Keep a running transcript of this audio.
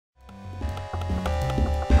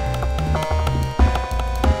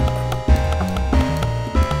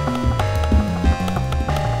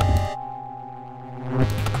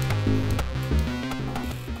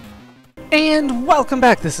And welcome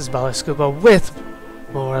back, this is Scuba with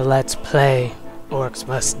more Let's Play Orcs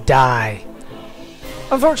Must Die.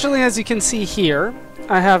 Unfortunately, as you can see here,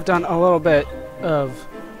 I have done a little bit of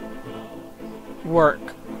work.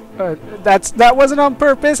 That wasn't on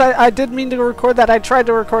purpose. I did mean to record that. I tried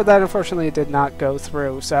to record that. Unfortunately, it did not go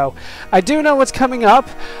through. So I do know what's coming up.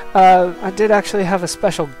 I did actually have a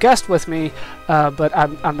special guest with me, but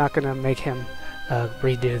I'm not going to make him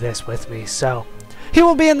redo this with me. So he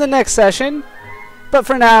will be in the next session, but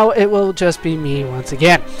for now it will just be me once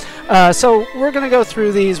again. So we're going to go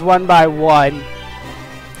through these one by one,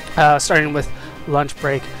 starting with lunch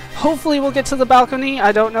break. Hopefully we'll get to the balcony.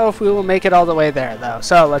 I don't know if we will make it all the way there though.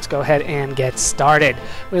 So let's go ahead and get started.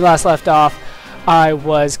 We last left off, I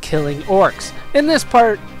was killing orcs. In this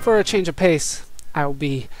part, for a change of pace, I will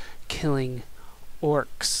be killing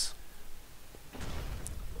orcs.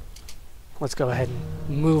 Let's go ahead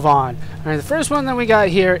and move on. Alright, the first one that we got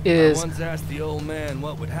here is... I once asked the old man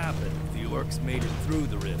what would happen if the orcs made it through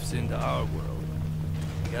the rifts into our world.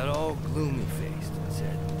 He got all gloomy-faced and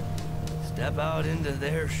said, "Step out into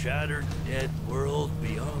their shattered, dead world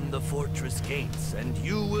beyond the fortress gates, and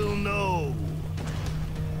you will know."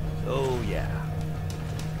 Oh yeah.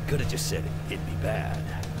 Could have just said it'd be bad.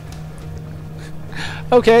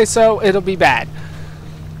 Okay, so it'll be bad.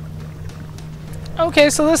 Okay,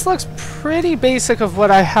 so this looks pretty basic of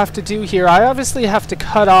what I have to do here. I obviously have to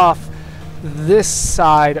cut off this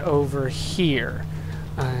side over here.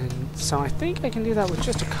 And so I think I can do that with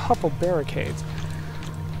just a couple barricades.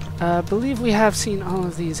 I believe we have seen all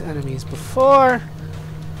of these enemies before.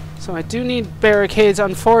 So I do need barricades.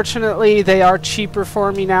 Unfortunately, they are cheaper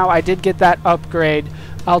for me now. I did get that upgrade.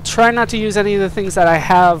 I'll try not to use any of the things that I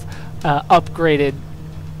have upgraded.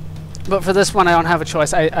 But for this one, I don't have a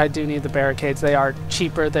choice. I do need the barricades. They are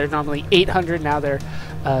cheaper. They're normally 800. Now they're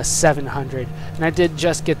 700. And I did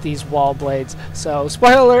just get these wall blades. So,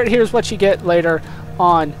 spoiler alert, here's what you get later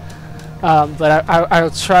on. But I'll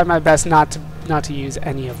try my best not to use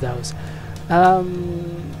any of those.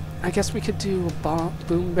 I guess we could do a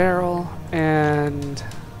boom barrel and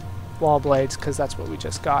wall blades, because that's what we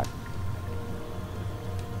just got.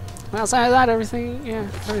 Outside of that, everything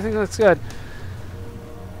looks good.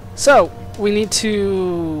 So, we need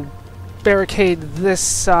to barricade this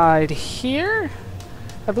side here.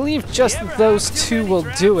 I believe just those two will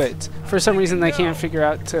do it. For some reason, they can't figure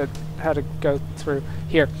out how to go through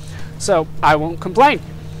here. So, I won't complain.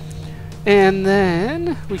 And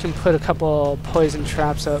then, we can put a couple poison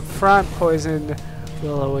traps up front. Poison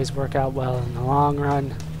will always work out well in the long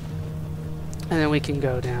run. And then we can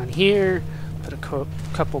go down here, put a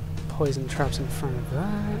couple poison traps in front of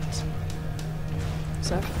that. Is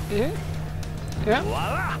that it?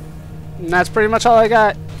 Yeah. And that's pretty much all I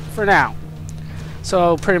got for now.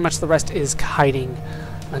 So pretty much the rest is kiting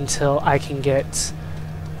until I can get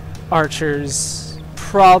archers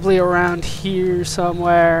probably around here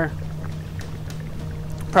somewhere.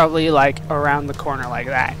 Probably like around the corner like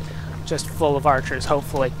that. Just full of archers,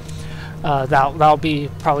 hopefully. That'll be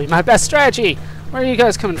probably my best strategy. Where are you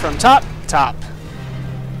guys coming from? Top? Top.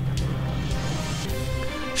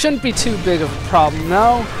 Shouldn't be too big of a problem,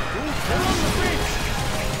 though.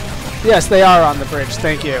 Yes, they are on the bridge.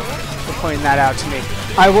 Thank you for pointing that out to me.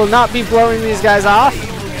 I will not be blowing these guys off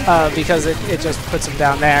because it just puts them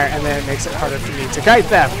down there, and then it makes it harder for me to kite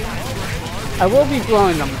them. I will be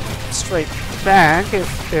blowing them straight back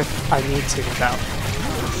if I need to, though.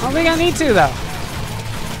 I don't think I need to, though.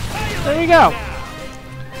 There we go.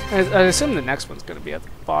 I assume the next one's going to be at the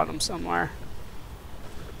bottom somewhere.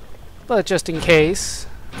 But just in case...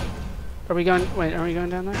 Are we going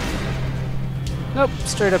down there? Nope,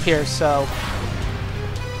 straight up here, so...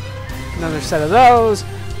 Another set of those,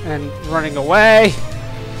 and running away,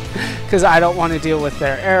 because I don't want to deal with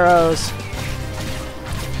their arrows.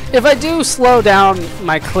 If I do slow down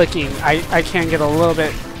my clicking, I can get a little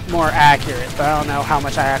bit more accurate, but I don't know how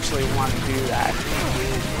much I actually want to do that.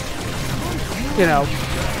 You know,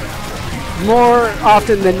 more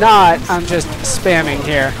often than not, I'm just spamming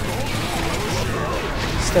here.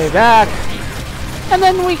 Stay back, and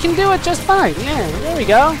then we can do it just fine. Yeah, there we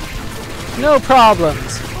go. No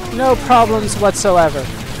problems. No problems whatsoever.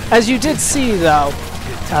 As you did see, though,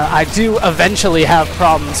 I do eventually have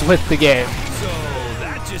problems with the game. So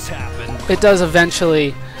that just happened. It does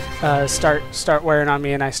eventually start wearing on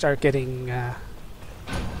me, and I start getting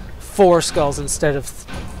 4 skulls instead of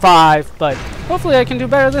 5, but hopefully I can do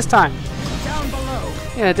better this time. Down below.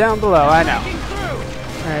 Yeah, down below, I know.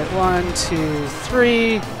 Alright, 1, 2,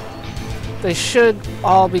 3. They should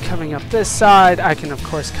all be coming up this side. I can, of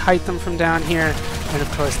course, kite them from down here. And,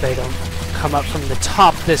 of course, they don't come up from the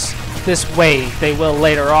top this this way. They will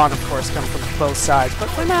later on, of course, come from both sides. But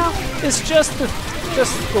for now, it's just the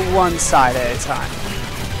one side at a time.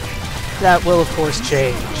 That will, of course,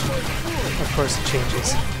 change. Of course it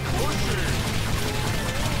changes.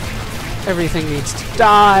 Everything needs to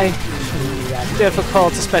die. Shouldn't be that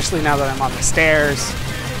difficult, especially now that I'm on the stairs.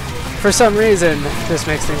 For some reason, this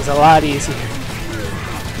makes things a lot easier.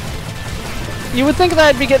 You would think that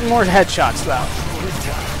I'd be getting more headshots, though.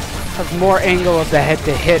 Have more angle of the head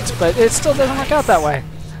to hit, but it still doesn't work out that way.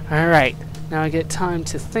 Alright, now I get time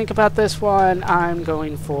to think about this one. I'm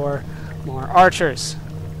going for more archers.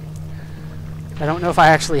 I don't know if I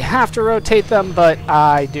actually have to rotate them, but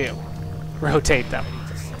I do. Rotate them.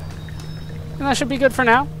 And that should be good for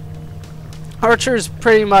now. Archers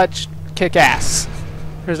pretty much kick ass.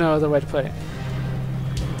 There's no other way to put it.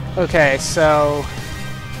 Okay, so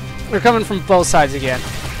we're coming from both sides again.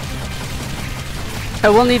 I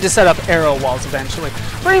will need to set up arrow walls eventually.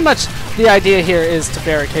 Pretty much the idea here is to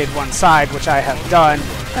barricade one side, which I have done,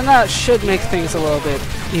 and that should make things a little bit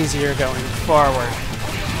easier going forward.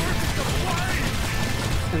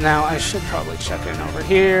 And now I should probably check in over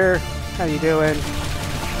here. How you doing?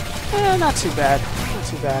 Not too bad. Not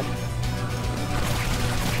too bad.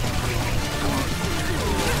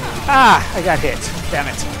 Ah, I got hit. Damn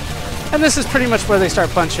it. And this is pretty much where they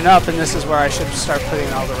start bunching up, and this is where I should start putting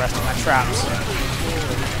all the rest of my traps.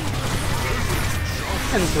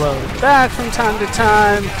 And blow it back from time to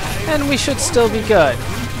time, and we should still be good.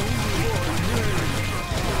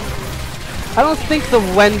 I don't think the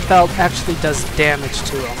wind belt actually does damage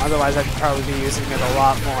to them, otherwise I'd probably be using it a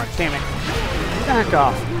lot more. Damn it. Back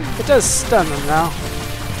off. It does stun them though,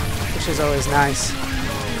 which is always nice.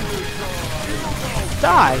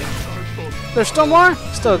 Die! There's still more?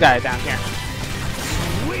 Still a guy down here.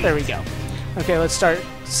 There we go. Okay, let's start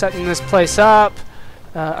setting this place up.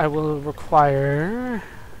 I will require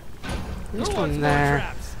at least one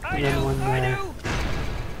there, and then one there.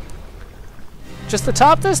 Just the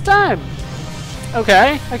top this time?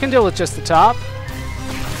 Okay, I can deal with just the top.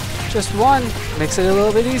 Just one makes it a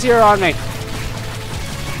little bit easier on me.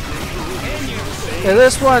 Yeah,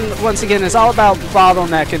 this one, once again, is all about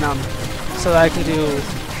bottlenecking them so that I can do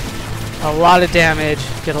a lot of damage,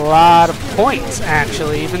 get a lot of points,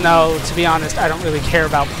 actually, even though, to be honest, I don't really care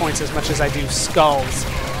about points as much as I do skulls.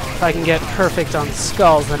 If I can get perfect on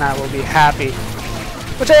skulls, then I will be happy.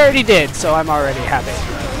 Which I already did, so I'm already happy.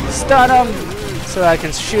 Stun them so that I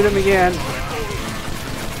can shoot them again.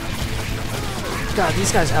 God,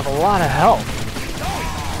 these guys have a lot of health.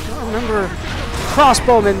 I don't remember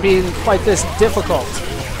crossbowmen being quite this difficult,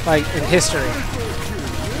 like, in history.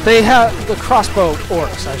 They have the crossbow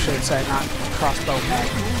orcs, I should say, not crossbowmen.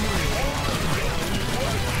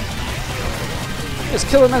 Just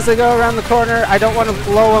kill them as they go around the corner. I don't want to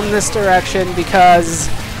blow them this direction because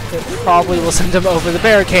it probably will send them over the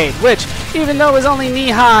barricade, which, even though is only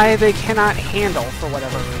knee-high, they cannot handle for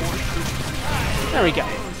whatever reason. There we go.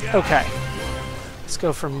 Okay. Let's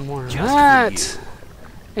go for more of that.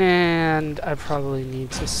 And I probably need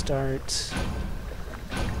to start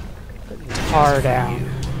putting tar down.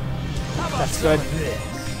 That's good.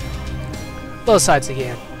 Both sides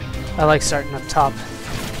again. I like starting up top.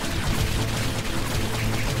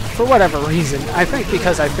 For whatever reason. I think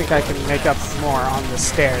because I think I can make up more on the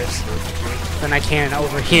stairs than I can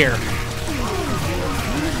over here.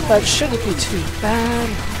 That shouldn't be too bad.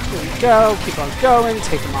 Here we go. Keep on going.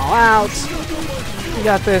 Take them all out. We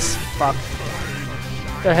got this. Fuck.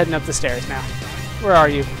 They're heading up the stairs now. Where are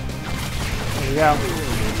you? There we go.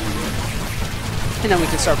 And then we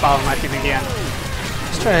can start bottlenecking again.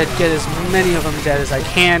 Just try to get as many of them dead as I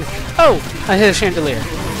can. Oh! I hit a chandelier.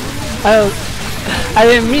 I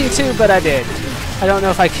didn't mean to, but I did. I don't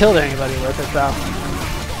know if I killed anybody with it, though.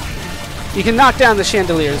 You can knock down the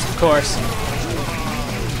chandeliers, of course.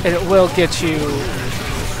 And it will get you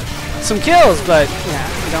some kills, but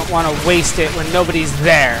yeah, you don't want to waste it when nobody's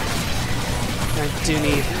there. I do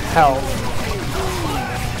need help.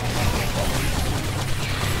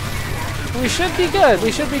 We should be good.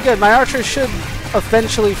 We should be good. My archers should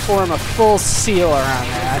eventually form a full seal around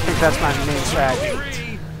there. I think that's my main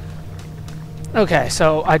strategy. Okay,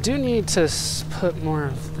 so I do need to put more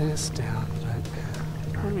of this down,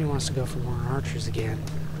 but part of me wants to go for more archers again.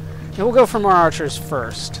 And we'll go for more archers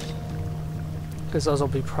first, because those will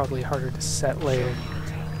be probably harder to set later.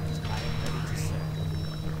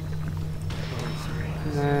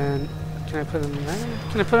 And then, can I put them there?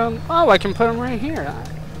 Can I put them? Oh, I can put them right here.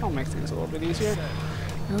 That'll make things a little bit easier.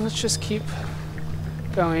 Now let's just keep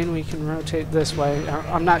going. We can rotate this way.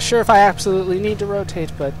 I'm not sure if I absolutely need to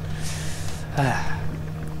rotate, but I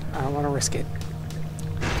don't want to risk it.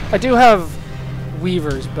 I do have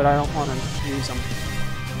weavers, but I don't want to use them.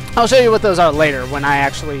 I'll show you what those are later when I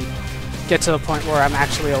actually get to the point where I'm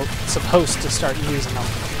actually supposed to start using them.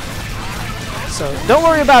 So don't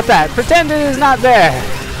worry about that. Pretend it is not there.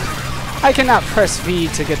 I cannot press V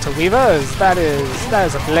to get to weavers. That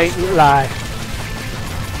is a blatant lie.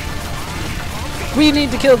 We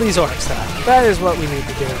need to kill these orcs though. That is what we need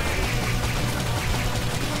to do.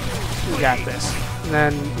 We got this. And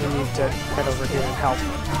then we need to head over here and help.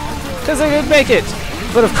 Because they did make it!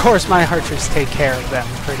 But of course my archers take care of them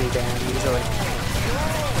pretty damn easily.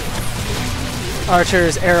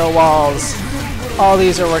 Archers, arrow walls, all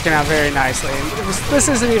these are working out very nicely. This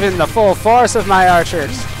isn't even the full force of my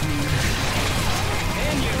archers.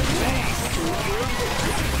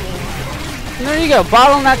 And there you go,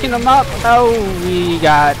 bottlenecking them up. Oh, we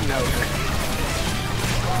got an ogre.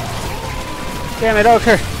 Damn it,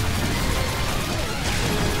 ogre.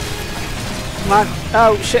 Come on.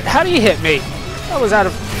 Oh, shit. How do you hit me? That was out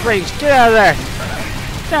of range. Get out of there.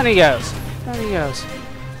 Down he goes. Down he goes.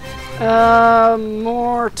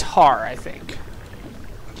 More tar, I think.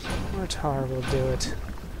 More tar will do it.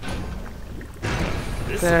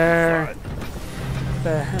 There.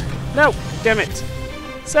 There. No! Damn it.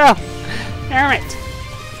 So, damn it.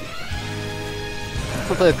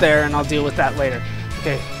 I'll put it there and I'll deal with that later.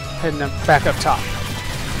 Okay, heading up, back up top.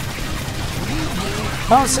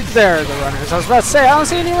 I don't see, there are the runners. I was about to say, I don't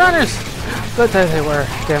see any runners. But there they were.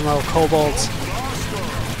 Damn little kobolds.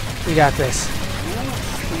 We got this.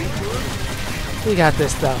 We got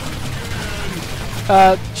this, though.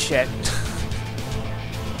 Shit.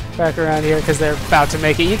 Back around here, because they're about to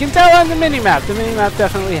make it. You can tell on the minimap. The minimap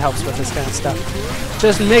definitely helps with this kind of stuff.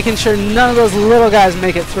 Just making sure none of those little guys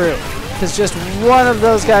make it through. Because just one of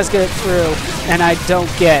those guys get it through, and I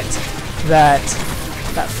don't get that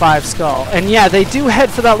 5 skull. And yeah, they do head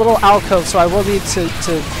for that little alcove, so I will need to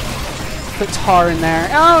put tar in there.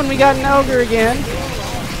 Oh, and we got an ogre again.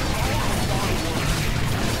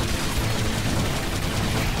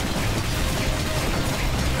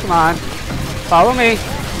 Come on. Follow me.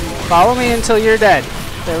 Follow me until you're dead.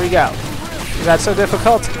 There we go. Is that so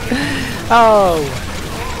difficult? Oh.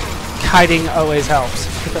 Kiting always helps.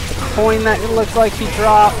 Pick up the coin that it looked like he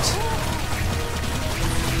dropped.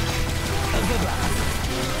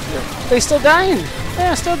 They still dying.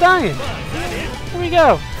 Yeah, still dying. There we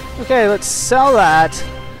go. Okay, let's sell that.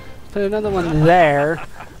 Put another one there.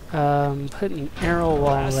 Put an arrow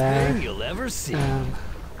wall there.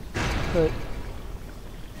 Put.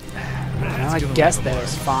 I guess that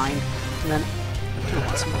is fine. And then I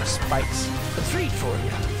want some more spikes. A treat for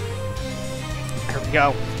you. There we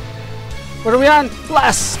go. What are we on?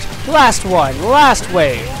 Last one. Last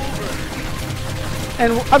wave.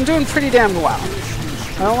 And I'm doing pretty damn well.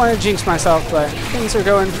 I don't want to jinx myself, but things are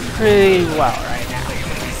going pretty well right now.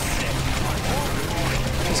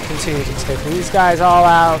 Just continue to take these guys all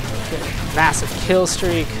out. Get a massive kill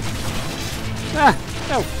streak. Ah,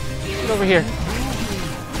 no. Get over here.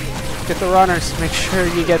 Get the runners. Make sure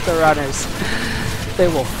you get the runners. They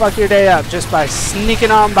will fuck your day up just by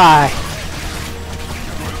sneaking on by.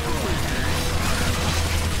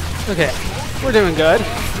 Okay, we're doing good.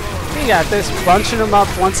 We got this. Bunching them up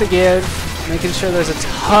once again. Making sure there's a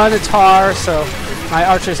ton of tar, so my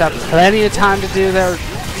archers have plenty of time to do their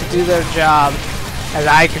job, as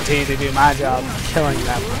I continue to do my job, killing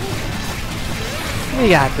them. We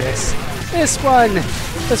got this. This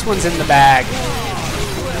one's in the bag.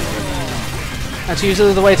 That's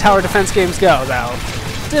usually the way tower defense games go, though.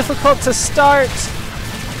 Difficult to start.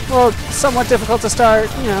 Well, somewhat difficult to start.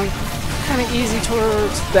 You know, kind of easy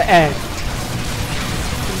towards the end.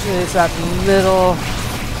 Usually it's that middle.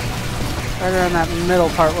 Right around that middle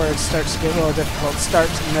part where it starts to get a little difficult. Start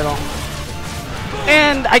to middle.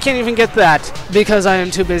 And I can't even get that because I am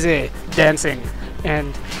too busy dancing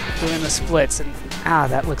and doing the splits. And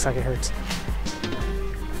that looks like it hurts.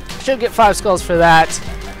 Should get 5 skulls for that.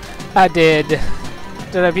 I did.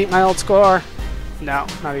 Did I beat my old score? No,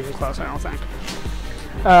 not even close, I don't think.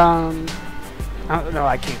 No,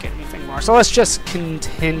 I can't get anything more. So let's just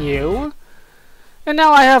continue. And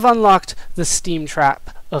now I have unlocked the steam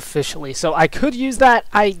trap officially, so I could use that.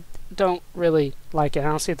 I don't really like it. I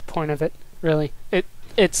don't see the point of it, really.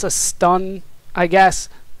 It's a stun, I guess,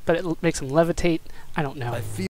 but it makes them levitate. I don't know.